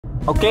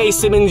Okay,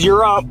 Simmons,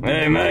 you're up.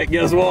 Hey, mate,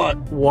 guess what?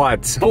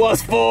 What?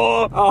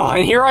 +4. Oh,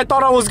 and here I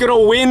thought I was gonna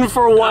win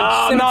for once.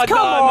 Oh, Simmons, not come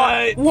done, on.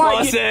 mate.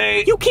 What?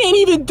 +8. You can't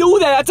even do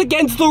that. That's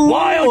against the rules.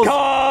 Wild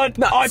card.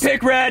 No, I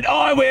pick red.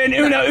 I win.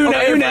 Uno.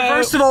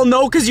 First of all,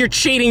 no, because you're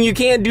cheating. You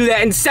can't do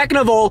that. And second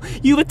of all,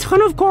 you have a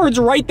ton of cards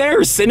right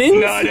there,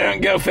 Simmons. No, I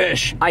don't. Go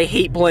fish. I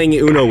hate playing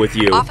Uno with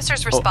you.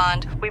 Officers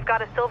respond. We've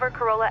got a silver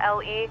Corolla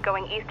LE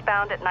going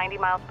eastbound at 90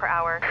 miles per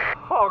hour.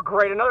 Oh,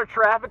 great. Another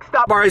traffic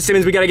stop. All right,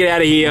 Simmons, we gotta get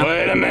out of here.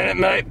 Wait a minute,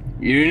 mate.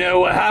 You know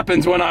what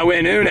happens when I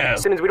win Uno.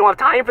 Simmons, we don't have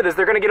time for this.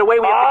 They're gonna get away.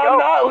 We have to go. I'm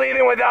not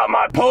leaving without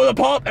my polar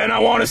pop, and I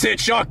want to sit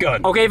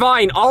shotgun. Okay,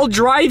 fine. I'll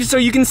drive so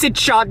you can sit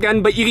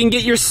shotgun, but you can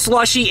get your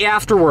slushy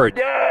afterward.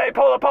 Yay,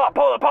 polar pop,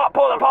 polar pop,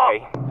 polar pop.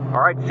 Okay.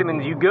 All right,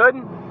 Simmons, you good?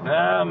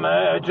 Yeah,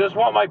 man, I just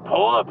want my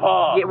polar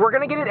pop. Yeah, we're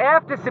gonna get it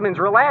after, Simmons.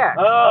 Relax.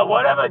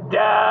 Whatever,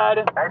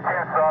 Dad.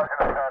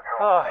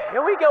 Oh,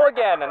 here we go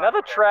again.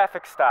 Another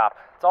traffic stop.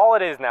 It's all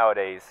it is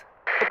nowadays.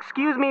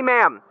 Excuse me,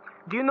 ma'am.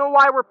 Do you know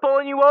why we're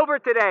pulling you over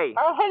today?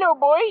 Oh, hello,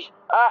 boys.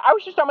 I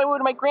was just on my way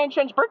to my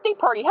grandson's birthday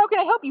party. How can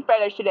I help you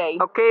fellas today?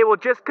 Okay, well,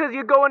 just because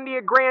you're going to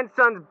your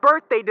grandson's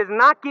birthday does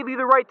not give you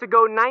the right to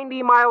go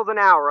 90 miles an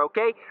hour,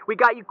 okay? We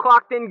got you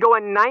clocked in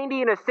going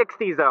 90 in a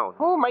 60 zone.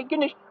 Oh, my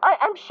goodness.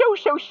 I'm so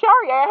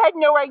sorry. I had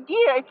no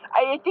idea.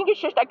 I think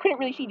it's just I couldn't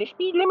really see the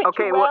speed limit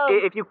Okay, too well.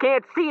 If you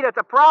can't see, that's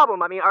a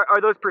problem. I mean,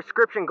 are those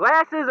prescription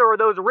glasses or are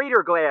those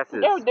reader glasses?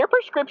 No, they're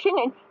prescription,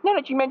 and now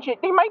that you mention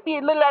it, they might be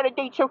a little out of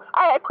date, so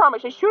I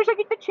promise, as soon as I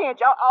get the chance,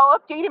 I'll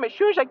update them as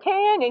soon as I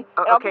can, and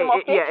I'll get them all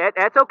fixed. Yeah,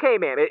 that's okay,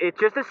 ma'am. It's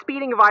just a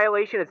speeding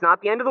violation. It's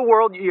not the end of the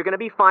world. You're going to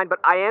be fine, but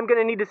I am going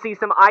to need to see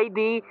some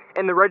ID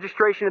and the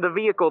registration of the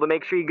vehicle to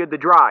make sure you're good to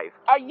drive.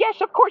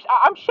 Yes, of course.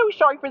 I'm so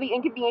sorry for the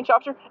inconvenience,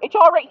 officer. It's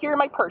all right here in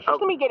my purse. Just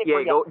let me get it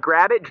for you. Yeah, go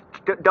grab it.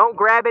 Don't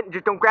grab it.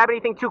 Just don't grab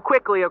anything too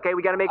quickly, okay?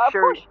 We got to make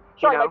sure. Of course.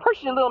 Sorry, my purse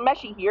is a little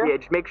messy here. Yeah,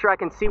 just make sure I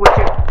can see what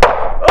you...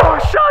 Oh,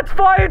 shots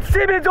fired,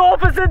 Simmons!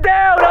 Officer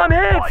down! I'm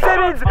hit,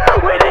 Simmons!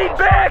 We need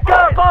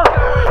backup!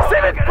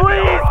 Simmons,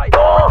 please!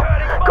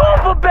 Call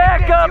for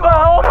backup!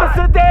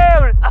 Officer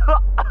down!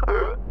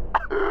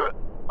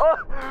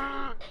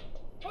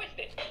 Twist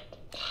it!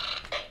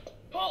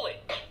 Pull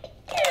it!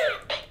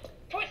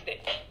 Twist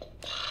it!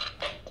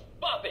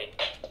 Bop it!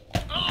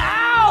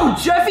 Ow!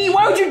 Jeffy,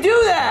 why would you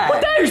do that?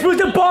 What the hell? You're supposed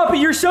to bump it!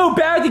 You're so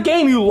bad at the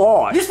game, you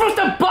lost! You're supposed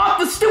to bop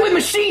the stupid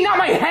machine, not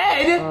my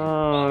head!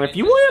 If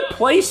you want to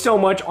play so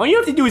much, all you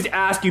have to do is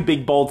ask, you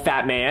big, bold,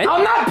 fat man.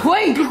 I'm not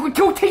playing!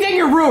 Go take that in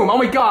your room! Oh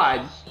my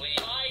god!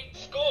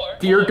 Score!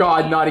 Dear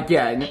God, not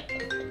again.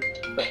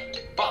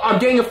 I'm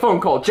getting a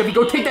phone call. Jeffy,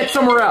 go take that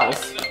somewhere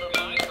else.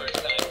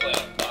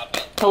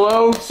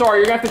 Hello? Sorry,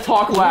 you're gonna have to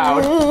talk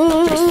loud.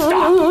 Jeffy,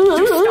 stop!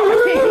 Jeffy, stop!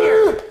 I can't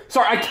hear!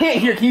 Sorry, I can't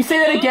hear. Can you say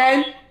that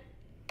again?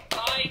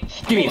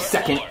 Give me a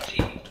second.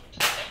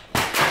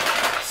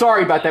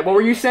 Sorry about that. What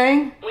were you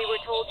saying? We were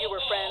told you were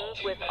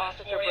friends with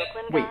Officer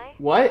Brooklyn Guy. Wait,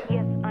 what?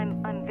 Yes,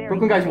 I'm very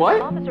Brooklyn Guy's what?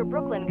 Officer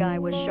Brooklyn Guy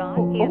was shot.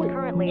 Oh, He is wait,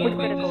 currently in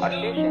critical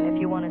condition if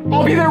you want to see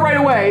I'll be him. there right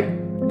away.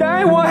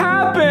 Dang, what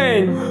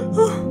happened?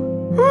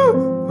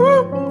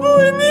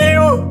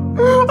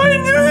 I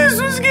knew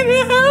this was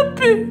gonna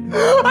happen.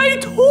 I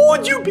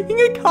told you being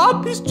a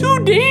cop is too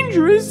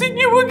dangerous and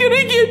you were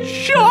gonna get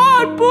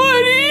shot,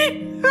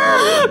 buddy.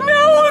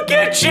 Now I'll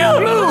get you.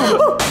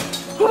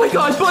 Oh my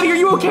god, buddy, are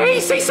you okay?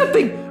 Say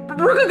something.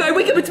 Brooklyn Guy,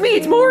 wake up, it's me,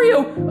 it's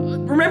Mario.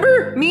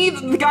 Remember me,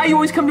 the guy you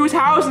always come to his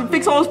house and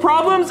fix all his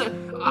problems?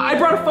 I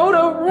brought a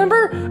photo,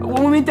 remember?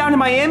 When we went down to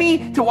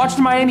Miami to watch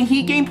the Miami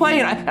Heat gameplay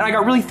and I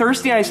got really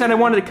thirsty and I said I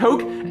wanted a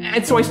Coke.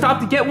 And so I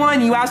stopped to get one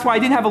and you asked why I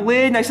didn't have a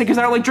lid. And I said, because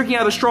I don't like drinking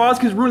out of the straws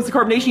because it ruins the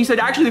carbonation. You said,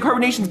 actually the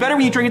carbonation's better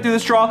when you drink it through the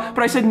straw.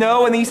 But I said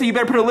no, and then you said you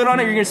better put a lid on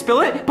it or you're gonna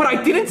spill it. But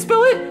I didn't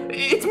spill it,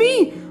 it's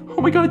me.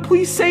 Oh my god,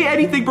 please say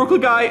anything,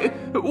 Brooklyn Guy.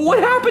 What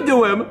happened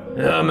to him?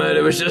 Yeah, man,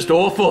 it was just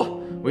awful.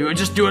 We were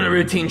just doing a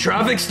routine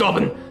traffic stop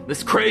and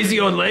this crazy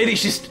old lady,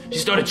 she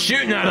started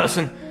shooting at us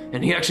and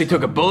he actually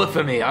took a bullet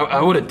for me.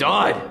 I would have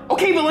died.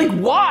 Okay, but like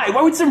why?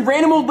 Why would some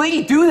random old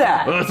lady do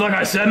that? Well, it's like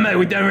I said, mate,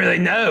 we don't really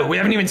know. We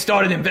haven't even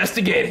started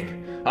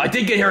investigating. I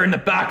did get her in the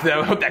back, though.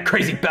 I hope that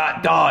crazy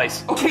bat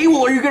dies. Okay,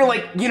 well, are you gonna,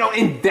 like, you know,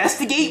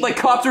 investigate like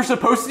cops are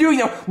supposed to do? You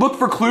know, look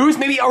for clues,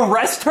 maybe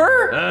arrest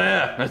her?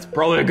 Yeah, that's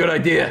probably a good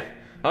idea.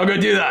 I'll go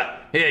do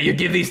that. Here, you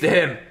give these to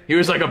him. He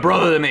was like a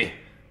brother to me.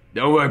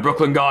 Don't worry,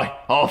 Brooklyn Guy.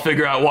 I'll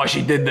figure out why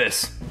she did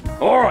this.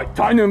 Alright,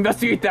 time to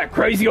investigate that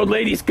crazy old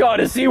lady's car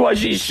to see why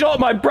she shot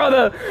my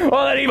brother.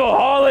 Oh, that evil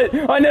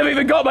harlot. I never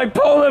even got my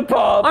polar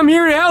pop. I'm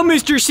here to help,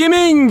 Mr.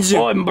 Simmons.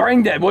 Oh, I'm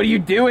brain dead. What are you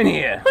doing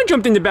here? I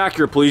jumped in the back of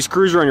your police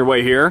cruiser on your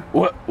way here.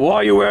 What? Why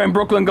are you wearing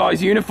Brooklyn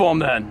Guy's uniform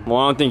then? Well,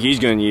 I don't think he's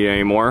gonna need it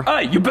anymore.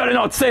 Hey, you better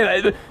not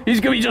say that. He's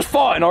gonna be just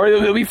fine, or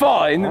he'll be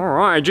fine.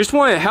 Alright, I just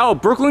want to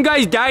help. Brooklyn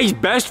Guy's daddy's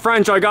best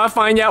friend, so I gotta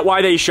find out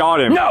why they shot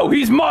him. No,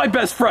 he's my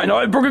best friend.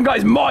 Alright, Brooklyn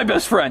Guy's my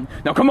best friend.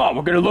 Now come on,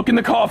 we're gonna look in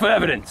the car for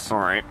evidence.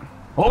 Alright.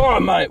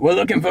 Alright, mate, we're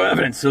looking for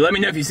evidence, so let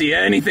me know if you see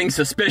anything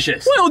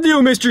suspicious. Will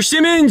do, Mr.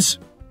 Simmons.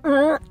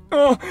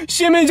 Oh,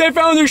 Simmons, I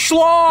found a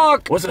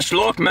schlock! What's a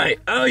schlock, mate?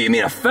 Oh, you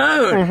mean a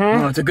phone?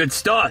 Oh, it's a good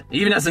start. It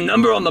even has a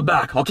number on the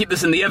back. I'll keep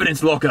this in the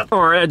evidence locker.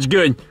 Alright, that's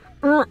good.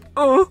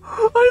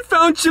 Oh, I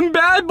found some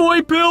bad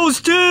boy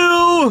pills, too!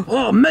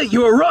 Oh, mate,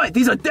 you were right.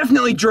 These are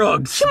definitely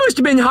drugs. She must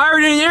have been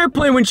hired in an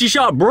airplane when she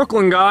shot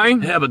Brooklyn guy.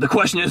 Yeah, but the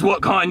question is,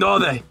 what kind are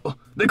they? Oh,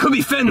 they could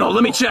be fentanyl.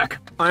 Let me check.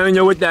 I don't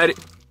know what that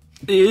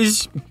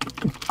is.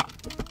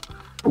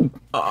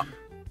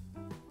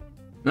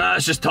 Nah,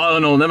 it's just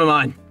Tylenol. Never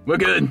mind. We're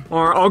good.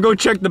 Alright, I'll go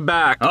check the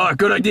back. Alright,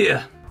 good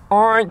idea.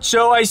 Alright,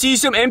 so I see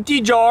some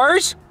empty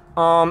jars.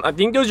 I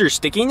think those are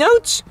sticky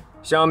notes.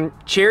 Some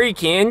cherry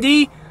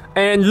candy.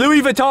 And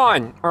Louis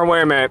Vuitton. Or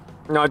wait a minute.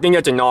 No, I think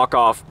that's a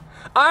knockoff.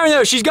 I don't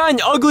know, she's got an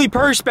ugly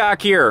purse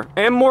back here.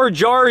 And more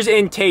jars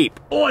and tape.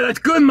 Oh, that's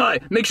good,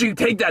 mate. Make sure you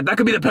take that. That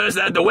could be the person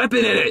that had the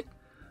weapon in it.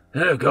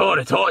 Oh, God,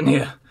 it's hot in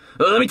here.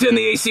 Let me turn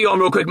the AC on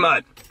real quick,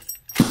 mate.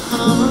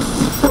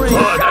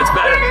 Oh, that's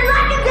better.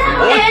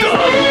 What the?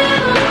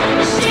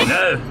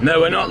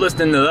 No, we're not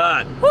listening to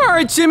that.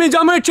 Alright, Simmons,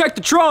 I'm gonna check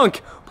the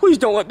trunk. Please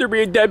don't let there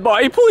be a dead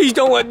body. Please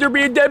don't let there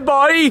be a dead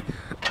body.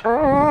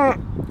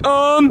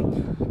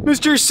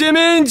 Mr.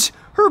 Simmons,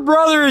 her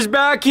brother is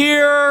back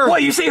here.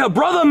 What, you see her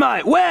brother,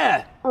 mate?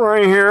 Where?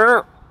 Right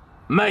here.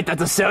 Mate,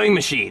 that's a sewing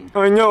machine.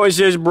 I know it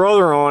says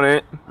brother on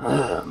it.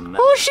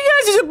 All she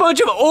has is a bunch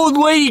of old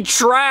lady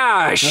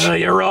trash.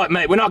 You're right,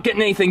 mate. We're not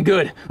getting anything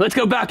good. Let's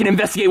go back and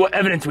investigate what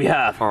evidence we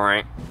have.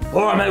 Alright.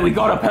 Alright, mate, we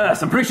got a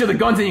purse. I'm pretty sure the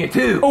gun's in here,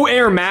 too. Oh, and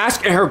her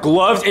mask, and her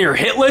gloves, and her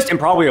hit list, and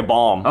probably a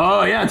bomb.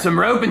 Oh, yeah, and some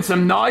rope and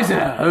some knives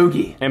and a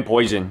hoagie. And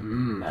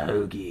poison.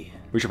 Hoagie.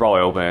 We should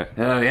probably open it.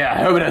 Oh, yeah,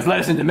 I hope it has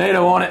lettuce and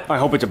tomato on it. I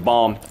hope it's a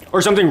bomb.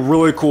 Or something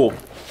really cool.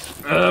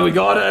 We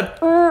got it.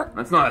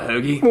 That's not a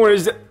hoagie. What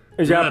is that?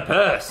 Is That that a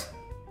purse.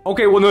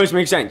 Okay, well, no, this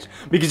makes sense.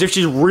 Because if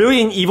she's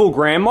really an evil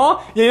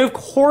grandma, then of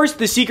course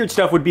the secret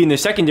stuff would be in the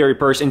secondary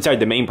purse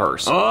inside the main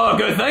purse. Oh,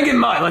 good thinking,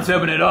 mate. Let's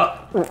open it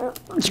up.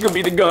 It's gonna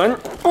be the gun.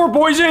 Or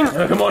poison.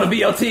 Come on, a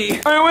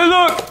BLT. I want to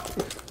look.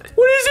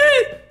 What is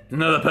it?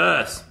 Another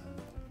purse.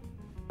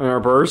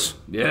 Her purse?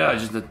 Yeah,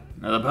 just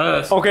another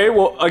purse. Okay,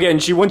 well, again,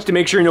 she wants to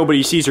make sure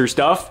nobody sees her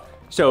stuff.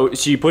 So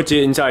she puts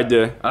it inside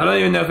the I don't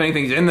even know if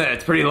anything's in there.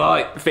 It's pretty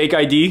light. fake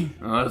ID.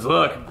 Let's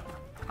look.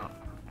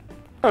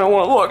 I don't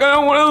want to look. I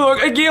don't want to look.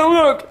 I can't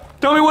look.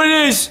 Tell me what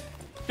it is.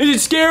 Is it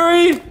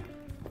scary?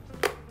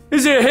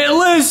 Is it a hit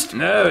list?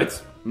 No,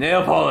 it's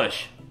nail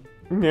polish.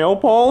 Nail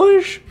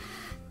polish?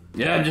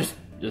 Yeah, just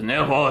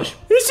nail polish.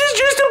 This is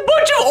just a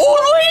bunch of old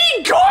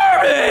lady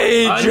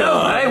garbage! I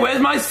know, hey,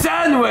 where's my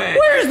sandwich?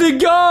 Where's the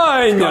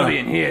gun? It's gotta be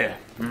in here.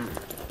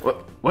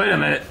 Wait a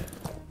minute.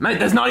 Mate,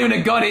 there's not even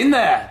a gun in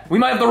there. We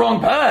might have the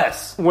wrong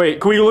purse.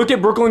 Wait, can we look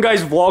at Brooklyn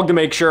Guy's vlog to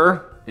make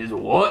sure? Is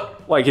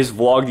what? Like his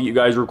vlog that you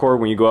guys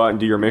record when you go out and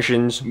do your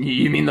missions?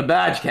 You mean the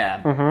badge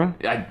cam?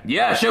 Mm-hmm.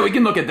 Yeah, sure, we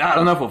can look at that. I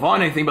don't know if we'll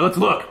find anything, but let's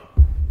look.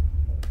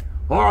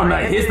 Alright,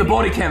 mate, here's the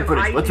body cam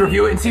footage. Let's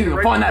review it and see if we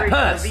can find that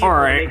purse.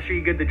 Alright. Make sure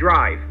you get the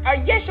drive.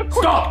 Yes, of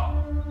course. Stop!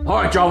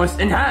 Alright, Jarvis,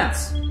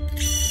 enhance.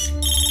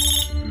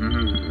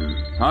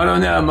 I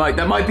don't know, Mike.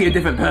 That might be a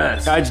different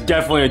purse. That's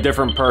definitely a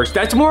different purse.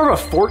 That's more of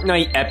a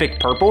Fortnite Epic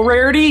Purple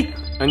rarity,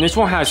 and this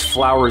one has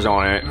flowers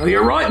on it. Oh,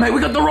 you're right, mate.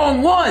 We got the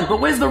wrong one, but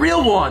where's the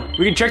real one?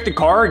 We can check the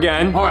car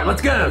again. Alright,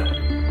 let's go.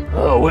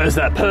 Oh, where's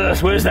that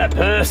purse? Where's that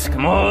purse?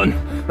 Come on.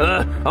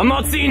 I'm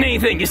not seeing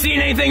anything. You seeing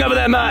anything over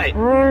there, mate?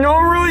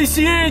 Don't really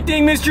see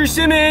anything, Mr.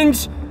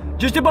 Simmons.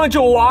 Just a bunch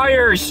of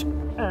wires.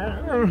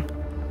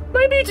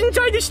 Maybe it's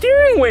inside the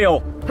steering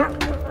wheel.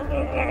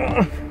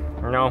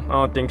 No, I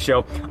don't think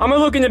so. I'm gonna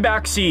look in the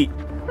back seat.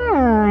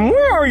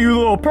 Where are you,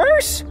 little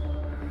purse?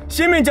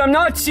 Simmons, I'm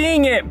not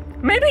seeing it.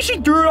 Maybe she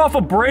threw it off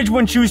a bridge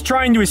when she was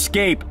trying to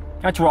escape.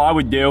 That's what I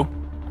would do.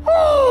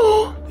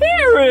 Oh,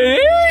 here it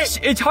is!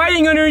 It's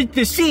hiding underneath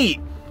the seat.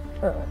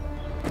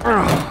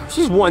 This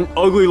is one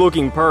ugly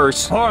looking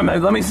purse. Alright,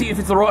 mate, let me see if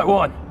it's the right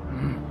one.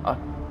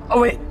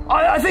 Oh, wait,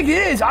 I think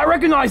it is. I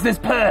recognize this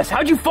purse.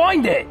 How'd you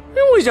find it?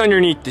 It was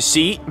underneath the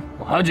seat.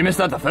 Well, how'd you miss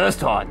that the first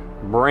time?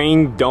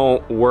 Brain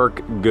don't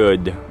work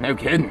good. No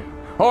kidding.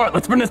 Alright,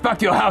 let's bring this back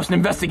to your house and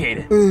investigate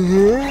it.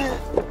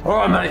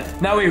 Alright,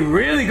 mate. Now we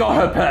really got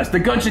her purse. The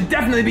gun should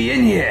definitely be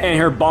in here. And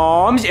her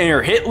bombs, and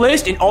her hit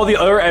list, and all the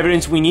other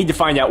evidence we need to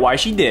find out why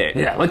she did.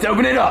 Yeah, let's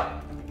open it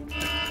up.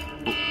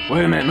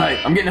 Wait a minute, mate.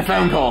 I'm getting a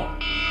phone call.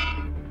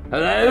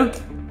 Hello?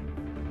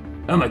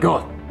 Oh my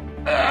god.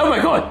 Oh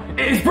my god.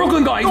 It's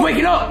Brooklyn guy. He's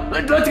waking up.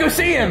 Let's go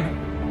see him.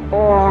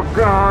 Oh,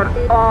 God.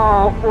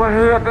 Oh, what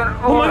happened?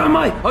 Oh my god,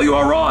 mate. Are you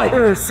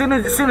alright?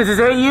 Simmons, is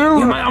that you?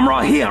 Yeah, mate, I'm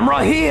right here. I'm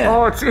right here.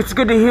 Oh, it's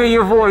good to hear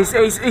your voice.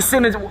 Hey,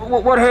 Simmons,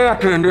 what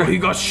happened? You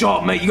got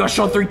shot, mate. You got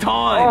shot 3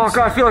 times. Oh,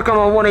 God, I feel like I'm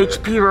on 1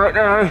 HP right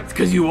now. It's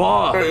because you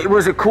are. Hey,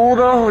 was it cool,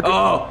 though?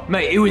 Oh,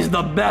 mate, it was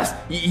the best.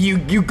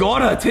 You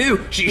got her,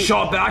 too. She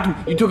shot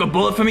back. You took a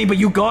bullet for me, but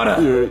you got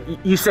her. Yeah,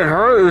 you said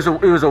her?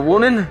 It was a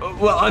woman?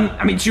 Well,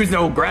 I mean, she was an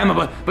old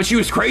grandma, but she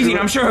was crazy, and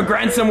I'm sure her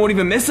grandson won't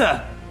even miss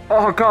her.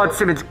 Oh God,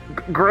 Simmons,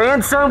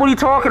 grandson? What are you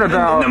talking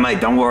about? No,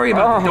 mate, don't worry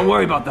about that. Don't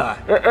worry about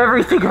that.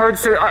 Everything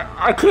hurts.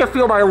 I can't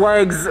feel my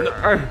legs.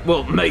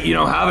 Well, mate, you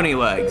don't have any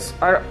legs.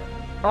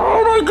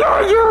 Oh my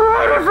God, you're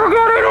right. I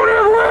forgot I don't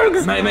have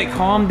legs. Mate,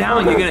 calm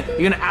down. Okay.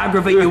 You're gonna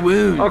aggravate your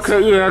wounds.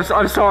 Okay, yeah,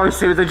 I'm sorry,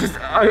 Simmons.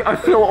 I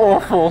feel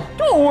awful.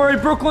 Don't worry,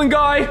 Brooklyn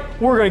guy.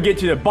 We're gonna get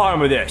to the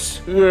bottom of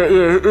this. Yeah.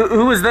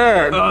 Who was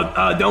that?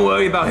 Don't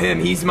worry about him.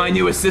 He's my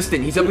new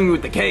assistant. He's helping me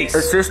with the case.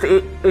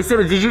 Assistant? Hey,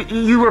 Simmons, did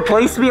you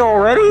replace me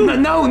already?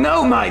 No,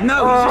 mate,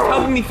 no. He's just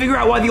helping me figure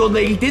out why the old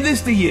lady did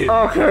this to you.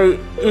 Okay,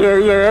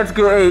 yeah, that's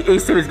good. Hey,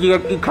 Simmons,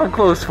 you come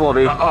close for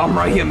me. I'm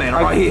right here, man.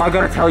 I'm right here. I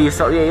gotta tell you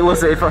something. Hey,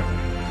 listen,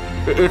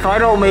 if I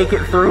don't make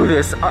it through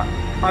this,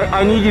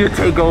 I need you to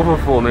take over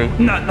for me.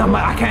 No, mate,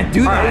 I can't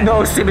do that.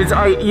 No, Simmons,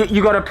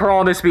 you gotta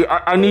promise me.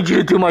 I need you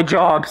to do my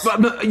jobs.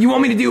 But you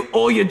want me to do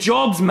all your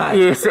jobs, mate?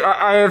 Yes,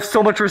 I have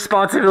so much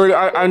responsibility.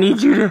 I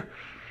need you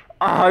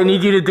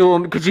to do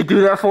them. Could you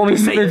do that for me,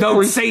 Simmons? Mate, don't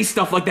please? say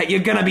stuff like that. You're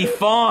gonna be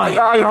fine.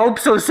 I hope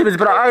so, Simmons,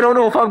 but I don't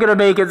know if I'm gonna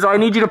make it, so I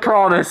need you to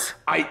promise.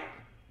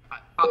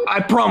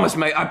 I promise,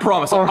 mate. I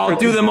promise. I'll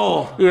do them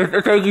all.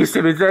 Yeah, thank you,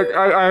 Simmons.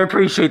 I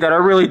appreciate that. I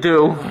really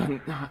do.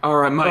 All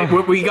right,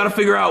 mate. We gotta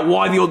figure out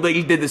why the old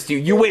lady did this to you.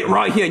 You wait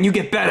right here and you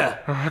get better.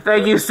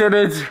 Thank you,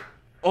 Simmons.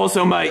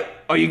 Also, mate,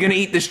 are you gonna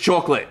eat this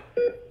chocolate?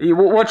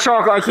 What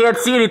chocolate? I can't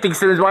see anything,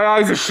 Simmons. My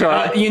eyes are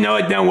shut. You know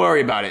what? Don't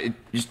worry about it.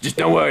 Just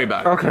don't worry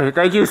about it. Okay,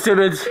 thank you,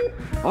 Simmons.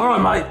 All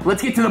right, mate.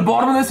 Let's get to the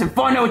bottom of this and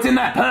find out what's in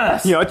that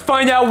purse. Yeah, let's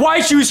find out why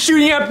she was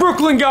shooting at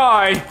Brooklyn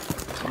guy.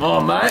 Come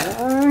on,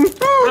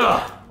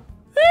 mate.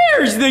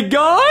 There's the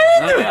gun!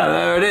 Oh, yeah,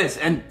 there it is.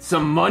 And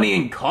some money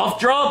and cough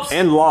drops?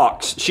 And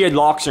locks. She had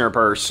locks in her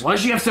purse. Why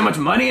does she have so much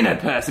money in her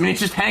purse? I mean, it's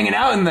just hanging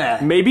out in there.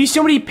 Maybe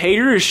somebody paid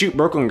her to shoot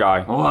Brooklyn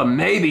guy. Or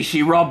maybe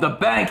she robbed the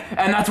bank,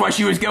 and that's why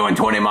she was going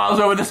 20 miles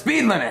over the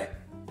speed limit.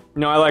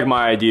 No, I like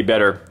my idea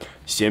better.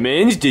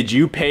 Simmons, did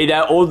you pay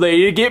that old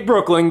lady to get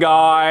Brooklyn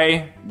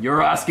guy?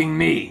 You're asking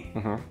me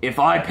if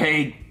I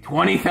paid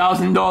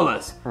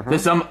 $20,000 to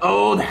some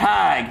old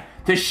hag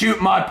to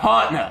shoot my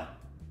partner?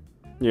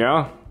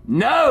 Yeah.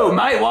 No,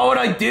 mate, why would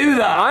I do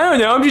that? I don't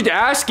know, I'm just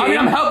asking. I mean,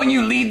 I'm helping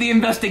you lead the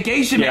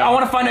investigation, mate. Yeah. I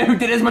want to find out who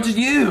did it as much as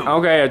you.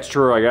 Okay, that's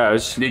true, I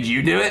guess. Did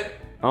you do it?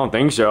 I don't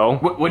think so.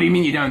 What do you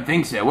mean you don't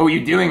think so? What were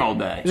you doing all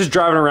day? Just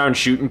driving around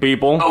shooting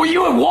people. Oh,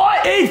 you at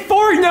what? Hey,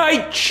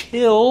 Fortnite!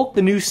 Chill.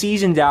 The new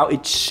season's out.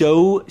 It's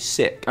so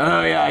sick.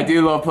 Oh, yeah, I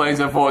do love playing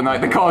some Fortnite.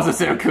 The cars are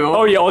so cool.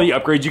 Oh, yeah, all the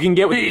upgrades you can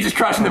get with... You're just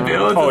crashing the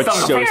builds. Oh, it's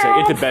so sick.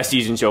 It's the best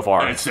season so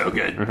far. It's so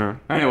good.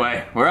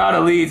 Anyway, we're out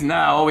of leads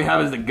now. All we have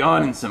is the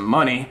gun and some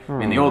money.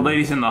 And the old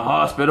lady's in the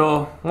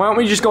hospital. Why don't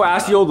we just go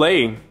ask the old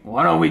lady?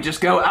 Why don't we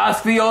just go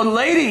ask the old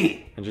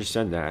lady? I just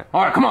said that.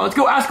 All right, come on, let's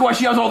go ask her why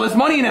she has all this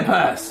money in her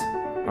purse.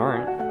 All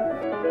right.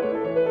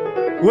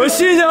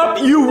 Listen up,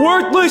 you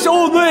worthless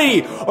old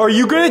lady! Are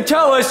you gonna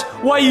tell us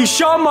why you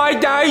shot my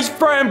daddy's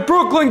friend,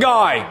 Brooklyn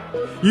guy?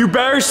 You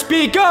better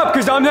speak up,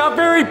 because I'm not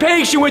very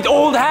patient with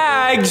old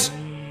hags!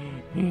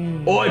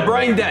 Oi,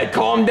 brain dead,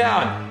 calm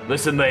down.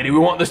 Listen, lady, we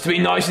want this to be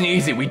nice and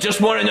easy. We just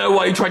want to know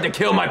why you tried to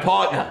kill my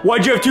partner.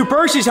 Why'd you have two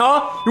purses,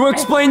 huh? You wanna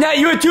explain that?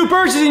 You had two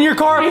purses in your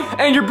car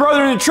and your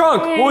brother in the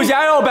trunk. What was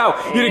that all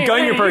about? You had a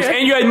gun in your purse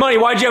and you had money.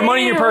 Why'd you have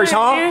money in your purse,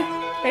 huh?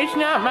 It's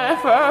not my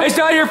fault. It's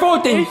not your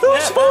fault then.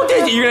 Whose fault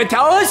is it? You gonna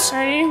tell us?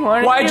 I didn't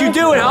want to Why'd you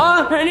do it,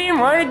 huh? I didn't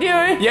want to do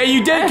it. Yeah,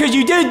 you did, because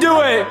you did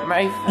do it.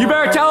 You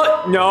better tell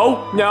it.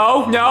 No.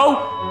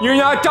 You're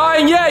not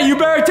dying yet. You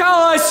better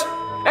tell us.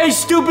 Hey,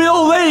 stupid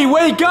old lady,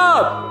 wake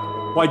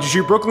up. Why'd you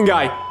shoot Brooklyn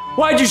guy?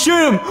 Why'd you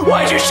shoot him?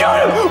 Why'd you shoot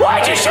him?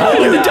 Why'd you shoot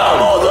him? You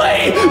dumb old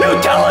lady. You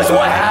tell us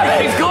what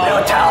happened. He's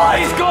gone. You tell us.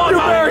 He's gone, You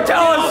man. better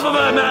tell Get us. off of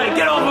her, man.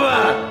 Get off of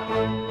her.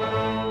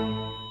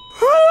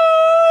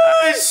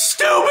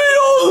 Stupid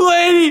old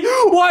lady!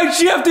 Why'd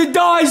she have to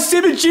die?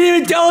 Simmons, she didn't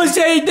even tell us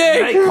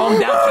anything! Hey, calm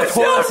down. It's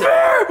not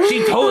fair!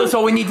 She told us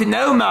all we need to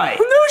know, mate.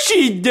 No,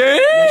 she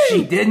did!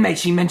 She did, mate.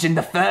 She mentioned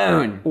the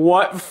phone.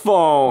 What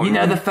phone? You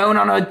know, the phone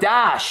on her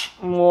dash.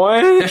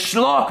 What? The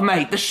schlock,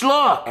 mate. The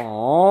schlock.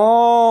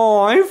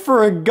 Oh, I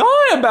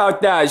forgot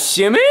about that,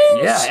 Simmons!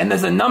 Yeah, and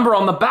there's a number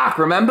on the back,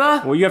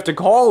 remember? Well, you have to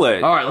call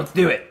it. All right, let's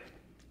do it.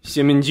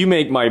 Simmons, you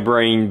make my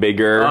brain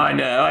bigger. I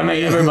know. I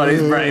make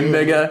everybody's brain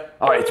bigger.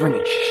 All right, it's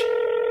ringing. Shh.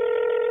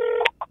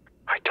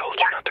 I told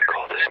you not to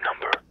call this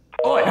number.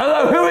 Oi,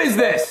 hello, who is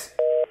this?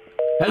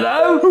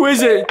 Hello? Who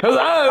is it? Hello?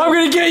 I'm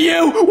gonna get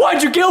you!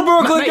 Why'd you kill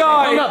Brooklyn Mate,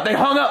 guy? they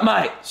hung up,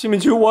 mate.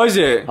 Simmons, who was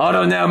it? I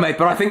don't know, mate,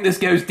 but I think this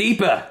goes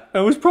deeper. That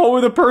was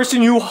probably the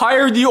person who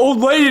hired the old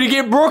lady to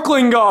get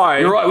Brooklyn guy.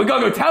 You're right, we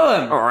gotta go tell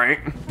him. All right.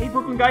 Hey,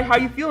 Brooklyn guy, how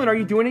you feeling? Are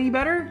you doing any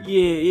better?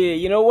 Yeah,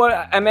 you know what?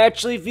 I'm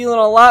actually feeling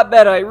a lot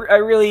better. I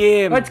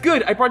really am. That's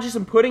good. I brought you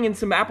some pudding and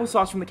some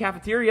applesauce from the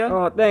cafeteria.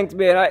 Oh, thanks,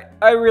 man.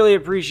 I really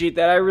appreciate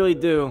that. I really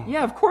do.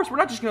 Yeah, of course. We're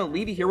not just gonna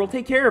leave you here. We'll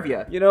take care of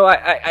you. You know,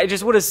 I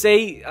just want to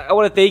say, I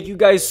want to thank you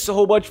guys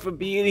so much for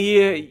being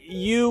here.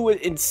 You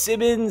and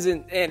Simmons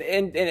and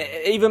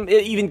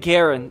even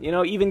Karen. You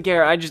know, even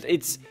Karen.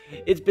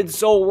 It's been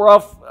so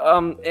rough.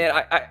 And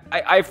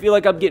I feel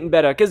like I'm getting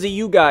better because of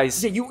you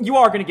guys. Yeah, you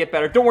are gonna get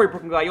better. Don't worry,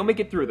 Brooklyn guy. right. You'll make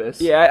it through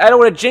this. Yeah, I don't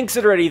want to jinx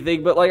it or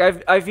anything, but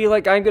like I feel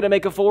like I'm gonna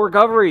make a full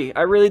recovery.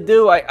 I really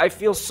do. I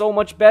feel so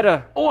much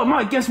better. Oh,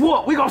 Mike, guess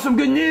what? We got some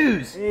good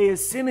news. Hey,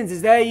 Simmons,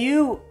 is that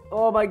you?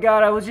 Oh my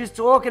God, I was just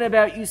talking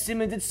about you,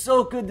 Simmons. It's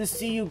so good to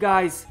see you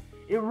guys.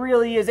 It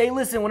really is. Hey,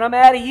 listen, when I'm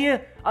out of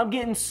here, I'm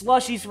getting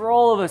slushies for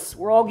all of us.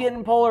 We're all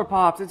getting Polar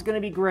Pops. It's gonna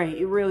be great.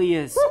 It really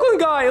is. Brooklyn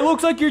guy, it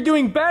looks like you're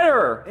doing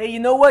better. Hey, you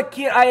know what,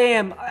 kid? I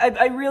am.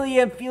 I really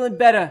am feeling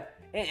better.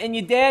 And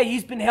your dad,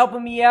 he's been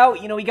helping me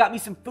out. You know, he got me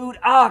some food.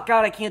 Oh,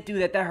 God, I can't do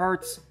that. That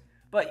hurts.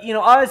 But, you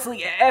know,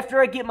 honestly,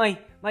 after I get my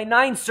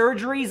 9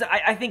 surgeries,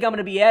 I think I'm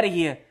gonna be out of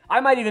here.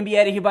 I might even be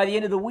out of here by the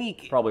end of the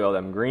week. Probably all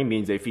them green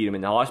beans they feed him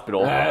in the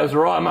hospital. That's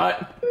right, mate.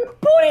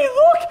 Buddy,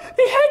 look!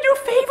 They had your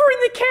favor in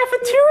the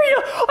cafeteria!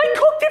 I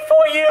cooked it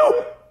for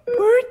you!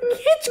 Bird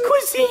Kids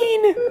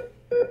Cuisine!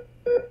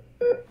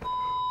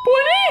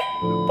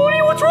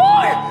 Buddy, what's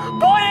wrong?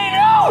 Buddy,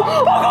 no!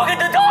 I'll go get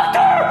the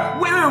doctor!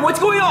 Wait, what's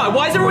going on?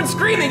 Why is everyone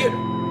screaming?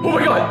 Oh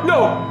my God,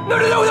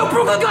 no,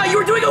 Brooklyn guy, you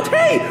were doing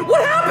okay!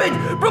 What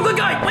happened? Brooklyn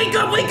guy, wake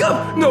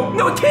up!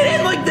 No, it can't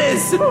end like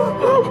this!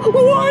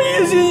 Why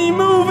isn't he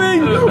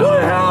moving?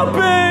 What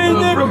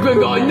happened? Brooklyn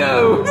guy,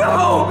 no!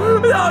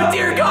 No,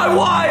 dear God,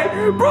 why?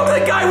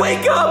 Brooklyn guy,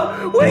 wake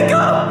up!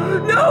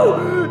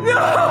 No!